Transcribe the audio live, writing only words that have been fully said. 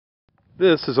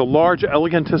This is a large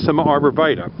Elegantissima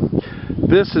arborvitae.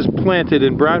 This is planted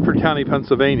in Bradford County,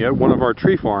 Pennsylvania, at one of our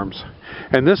tree farms.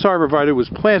 And this arborvitae was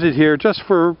planted here just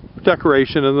for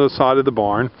decoration on the side of the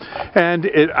barn. And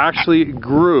it actually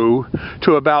grew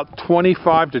to about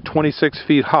 25 to 26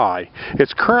 feet high.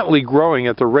 It's currently growing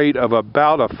at the rate of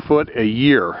about a foot a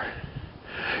year.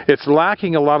 It's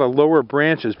lacking a lot of lower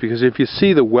branches because if you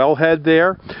see the wellhead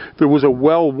there was a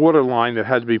well water line that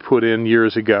had to be put in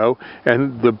years ago,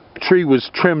 and the tree was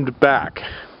trimmed back.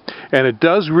 And it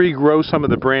does regrow some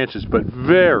of the branches, but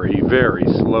very, very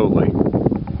slowly.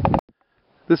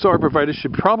 This arborvitae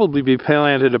should probably be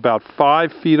planted about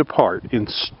 5 feet apart in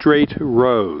straight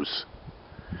rows.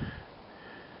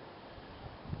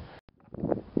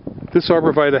 This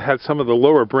arborvitae had some of the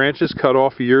lower branches cut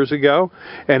off years ago,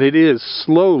 and it is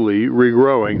slowly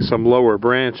regrowing some lower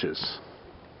branches.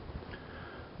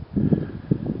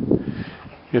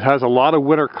 It has a lot of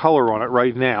winter color on it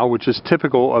right now, which is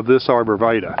typical of this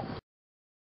arborvitae.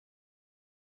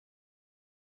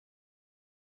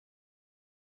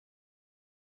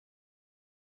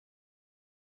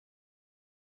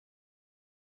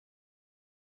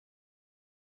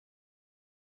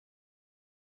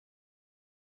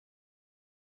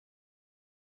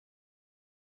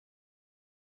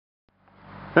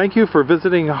 Thank you for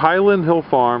visiting Highland Hill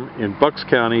Farm in Bucks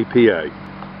County, PA.